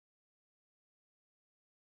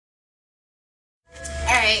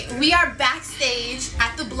We are backstage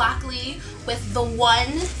at the Blockley with the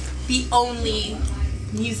one, the only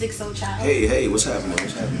Musiq Soulchild. Hey, what's happening?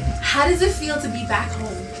 How does it feel to be back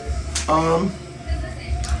home?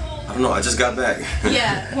 I don't know. I just got back.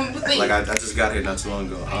 Yeah. Like I just got here not too long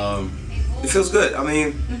ago. It feels good. I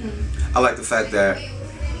mean, I like the fact that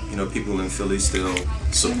people in Philly still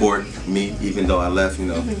support me, even though I left.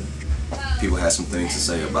 People had some things to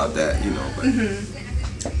say about that. But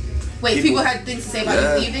wait, people had things to say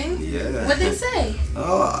about you leaving? Yeah. What'd they say?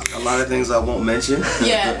 Oh, a lot of things I won't mention.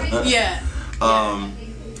 Yeah.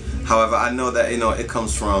 However, I know that it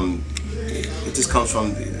comes from, it just comes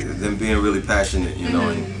from them being really passionate,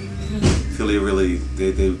 and Philly really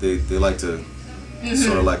they like to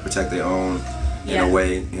sort of like protect their own in a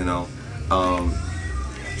way,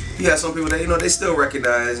 Yeah, some people that they still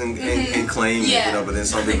recognize and claim it, but then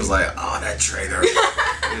some people's like, oh, that traitor.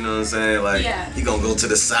 You know what I'm saying? Like, he gonna go to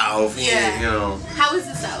the South. How is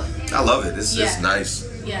the South? I love it. It's just nice.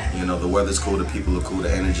 Yeah. The weather's cool, the people are cool,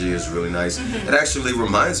 the energy is really nice. It actually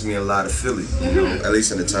reminds me a lot of Philly. At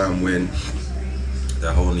least in the time when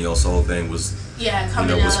that whole neo soul thing was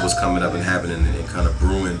was coming up and happening and kind of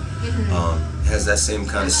brewing. Has that same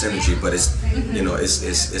kind of synergy, but it's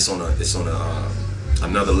it's on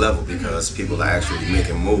another level because people are actually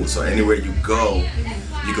making moves. So anywhere you go,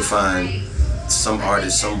 you can find some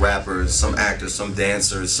artists, some rappers, some actors, some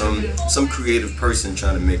dancers, some creative person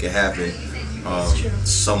trying to make it happen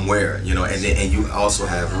somewhere, and you also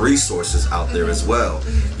have resources out there as well.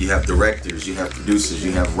 You have directors, you have producers,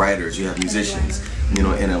 you have writers, you have musicians, in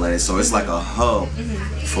LA. So it's like a hub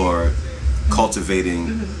for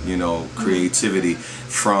cultivating, creativity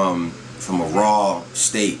from a raw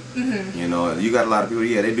state. You got a lot of people,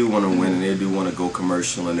 they do want to win and they do want to go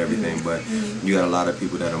commercial and everything, but you got a lot of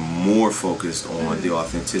people that are more focused on the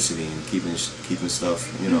authenticity and keeping stuff,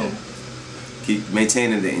 keep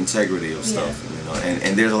maintaining the integrity of stuff,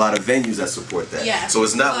 and there's a lot of venues that support that. So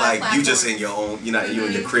it's not like you just in your own, you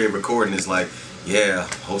in your crib recording. It's like,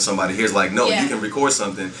 hope somebody hears. Like, no, you can record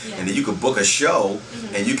something and then you can book a show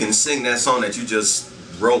and you can sing that song that you just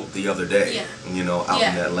wrote the other day, out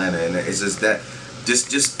in Atlanta, and it's just that,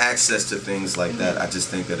 just access to things like that. I just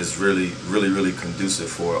think that it's really conducive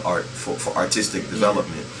for art, for artistic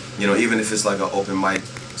development. Even if it's like an open mic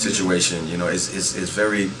situation, it's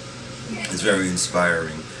very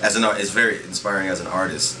inspiring as an art. It's very inspiring as an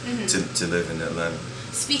artist to live in Atlanta.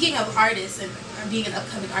 Speaking of artists and being an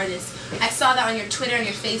upcoming artist, I saw that on your Twitter and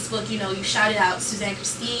your Facebook. You shouted out Suzanne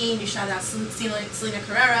Christine, you shouted out Selena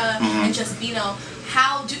Carrera, and Just Bino.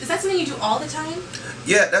 Is that something you do all the time?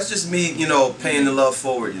 Yeah, that's just me, paying the love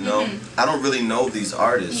forward. I don't really know these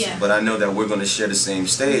artists, but I know that we're going to share the same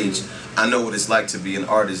stage. I know what it's like to be an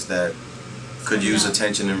artist that could use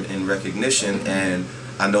attention and recognition, and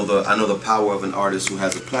I know the power of an artist who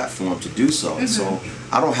has a platform to do so. So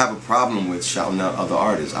I don't have a problem with shouting out other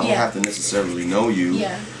artists. I don't have to necessarily know you,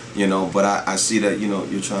 but I see that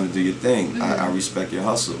you're trying to do your thing. I respect your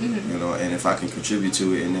hustle, and if I can contribute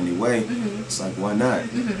to it in any way, it's like, why not?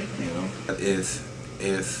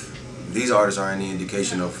 If these artists are any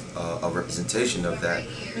indication of a representation of that,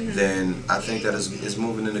 then I think that it's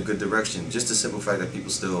moving in a good direction. Just the simple fact that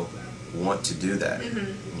people still want to do that.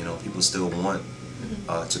 People still want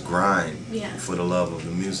to grind for the love of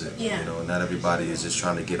the music. Not everybody is just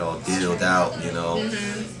trying to get all dealed out,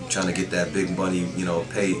 trying to get that big money,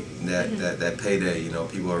 pay that payday.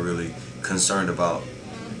 People are really concerned about,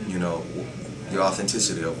 the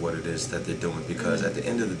authenticity of what it is that they're doing, because at the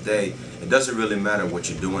end of the day, it doesn't really matter what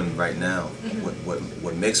you're doing right now.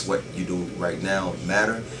 What makes what you do right now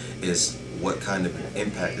matter is what kind of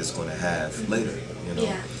impact it's going to have later.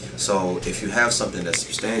 So if you have something that's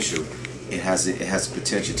substantial, it has the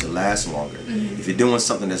potential to last longer. If you're doing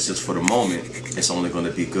something that's just for the moment, it's only going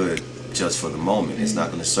to be good just for the moment. It's not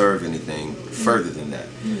going to serve anything further than that.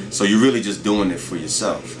 So you're really just doing it for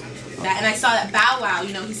yourself. And I saw that Bow Wow,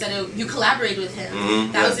 he said you collaborated with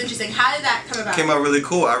him. That was interesting. How did that come about? Came out really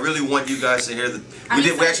cool. I really want you guys to hear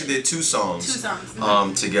we actually did two songs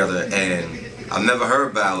together, and I've never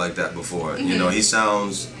heard Bow like that before. He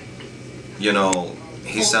sounds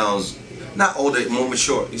not older, more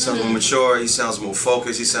mature. He sounds more mature. He sounds more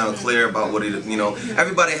focused. He sounds clear about what he.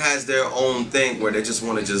 Everybody has their own thing where they just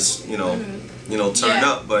want to turn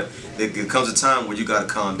up, but it comes a time where you got to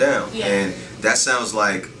calm down, and that sounds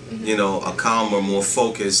like a calmer, more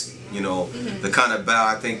focused. The kind of Bow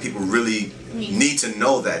I think people really need to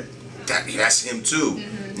know that's him too.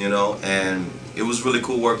 And it was really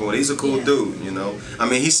cool working with him. He's a cool dude. I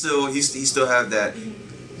mean, he still have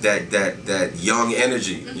that young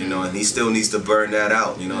energy, you know, and he still needs to burn that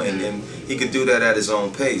out, you know, and he could do that at his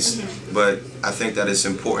own pace. But I think that it's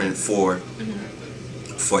important for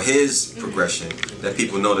his progression that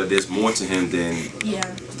people know that there's more to him than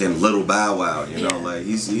Little Bow Wow, you know, like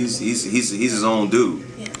he's his own dude.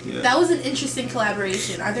 Yeah. That was an interesting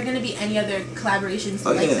collaboration. Are there going to be any other collaborations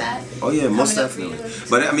like that? Oh yeah, most definitely.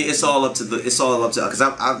 But I mean, it's all up to because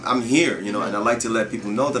I'm here, you know, and I like to let people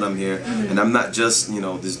know that I'm here, and I'm not just, you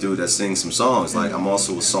know, this dude that sings some songs. Like I'm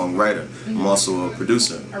also a songwriter. I'm also a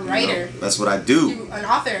producer. A writer. You know? That's what I do. An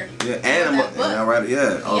author. Yeah, and I'm a writer.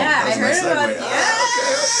 Yeah. Oh, yeah, I heard about it. Yeah.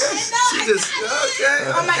 She just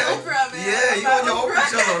on my Oprah, man. Yeah, you on your Oprah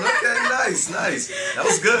show. Okay, nice. That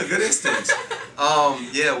was good. Good instincts.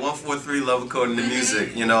 Yeah, 143 love according to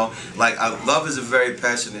music. You know, like love is a very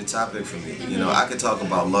passionate topic for me. You know, I could talk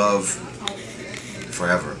about love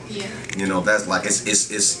forever. Yeah. You know, that's like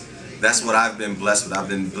that's what I've been blessed with. I've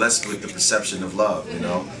been blessed with the perception of love. You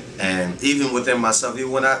know, and even within myself,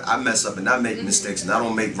 even when I mess up and I make mistakes and I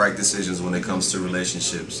don't make right decisions when it comes to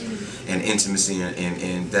relationships and intimacy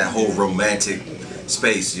and that whole romantic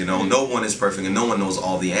space, you know, no one is perfect and no one knows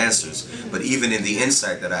all the answers. But even in the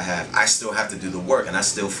insight that I have, I still have to do the work and I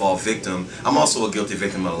still fall victim. I'm also a guilty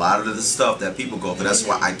victim of a lot of the stuff that people go through. That's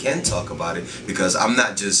why I can talk about it, because I'm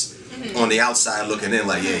not just on the outside looking in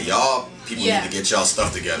like, yeah, y'all people need to get y'all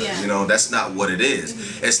stuff together. You know, that's not what it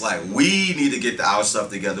is. It's like we need to get our stuff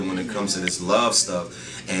together when it comes to this love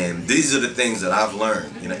stuff. And these are the things that I've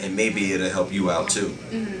learned, you know, and maybe it'll help you out too.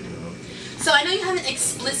 So I know you haven't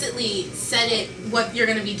explicitly said it what you're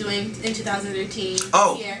going to be doing in 2013.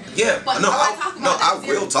 Oh, here, yeah. But I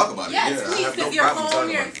will talk about it. Yes, please, because you're home,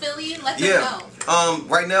 you're in Philly. Let them know.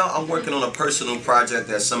 Right now I'm working on a personal project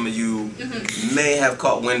that some of you may have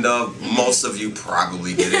caught wind of. Most of you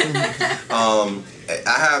probably didn't.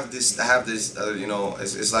 I have this, you know,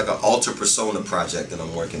 it's like an alter persona project that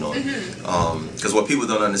I'm working on. Because what people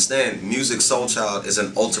don't understand, Musiq Soulchild is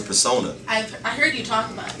an alter persona. I heard you talk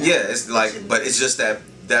about it. Yeah, it's like, but it's just that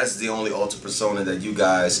that's the only alter persona that you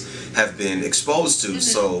guys have been exposed to.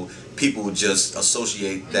 So people just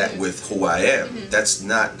associate that with who I am. That's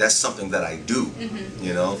something that I do.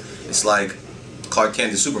 You know, it's like Clark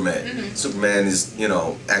Kent is Superman. Superman is, you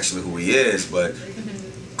know, actually who he is, but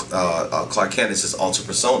Clark Kent is his alter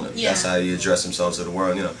persona. That's how he addressed himself to the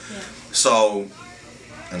world, you know. So,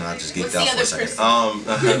 and I just geeked out for a second.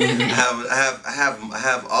 I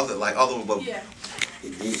have other but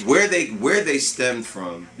where they stemmed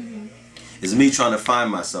from is me trying to find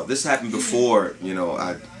myself. This happened before, you know,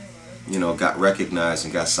 I got recognized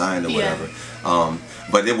and got signed or whatever.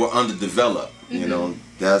 But they were underdeveloped, you know.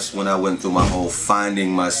 That's when I went through my whole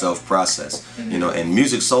finding myself process, you know, and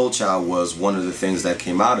Musiq Soulchild was one of the things that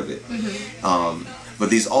came out of it. But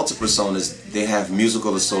these alter personas, they have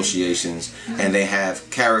musical associations and they have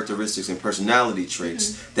characteristics and personality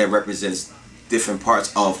traits that represents different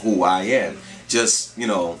parts of who I am. Just, you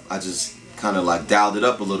know, I just kind of like dialed it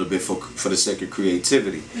up a little bit for the sake of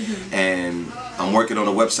creativity. And I'm working on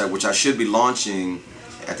a website which I should be launching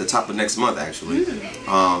at the top of next month, actually.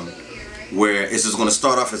 Where it's just going to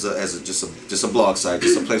start off as just a blog site,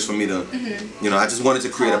 just a place for me to, you know, I just wanted to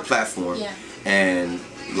create a platform, and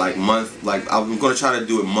I'm going to try to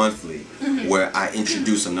do it monthly, where I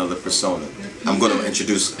introduce another persona. I'm going to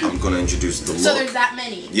introduce the look. So there's that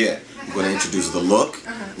many. Yeah, I'm going to introduce the look,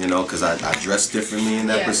 you know, because I dress differently in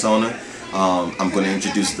that persona. I'm going to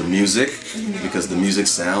introduce the music, because the music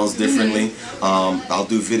sounds differently. I'll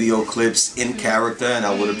do video clips in character, and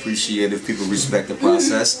I would appreciate if people respect the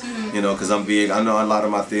process, you know, because I know a lot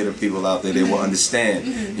of my theater people out there, they will understand,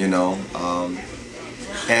 you know.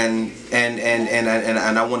 And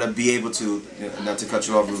I want to be able to, not to cut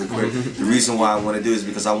you off really quick, the reason why I want to do is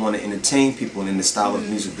because I want to entertain people in the style of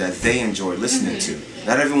music that they enjoy listening to.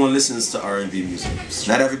 Not everyone listens to R&B music.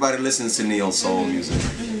 Not everybody listens to neo soul music.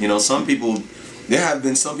 You know, some people, there have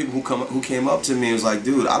been some people who came up to me and was like,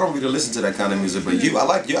 dude, I don't really listen to that kind of music, but I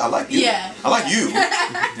like you. I like you. You know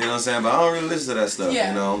what I'm saying? But I don't really listen to that stuff.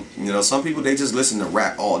 You know, some people, they just listen to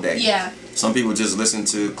rap all day. Some people just listen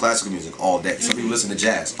to classical music all day. Some people listen to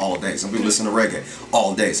jazz all day. Some people listen to reggae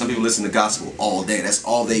all day. Some people listen to gospel all day. That's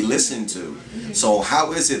all they listen to. So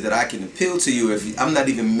how is it that I can appeal to you if I'm not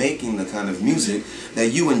even making the kind of music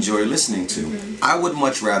that you enjoy listening to? I would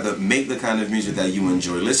much rather make the kind of music that you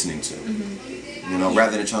enjoy listening to. You know,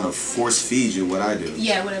 rather than trying to force feed you what I do.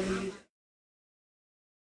 Yeah, whatever you do.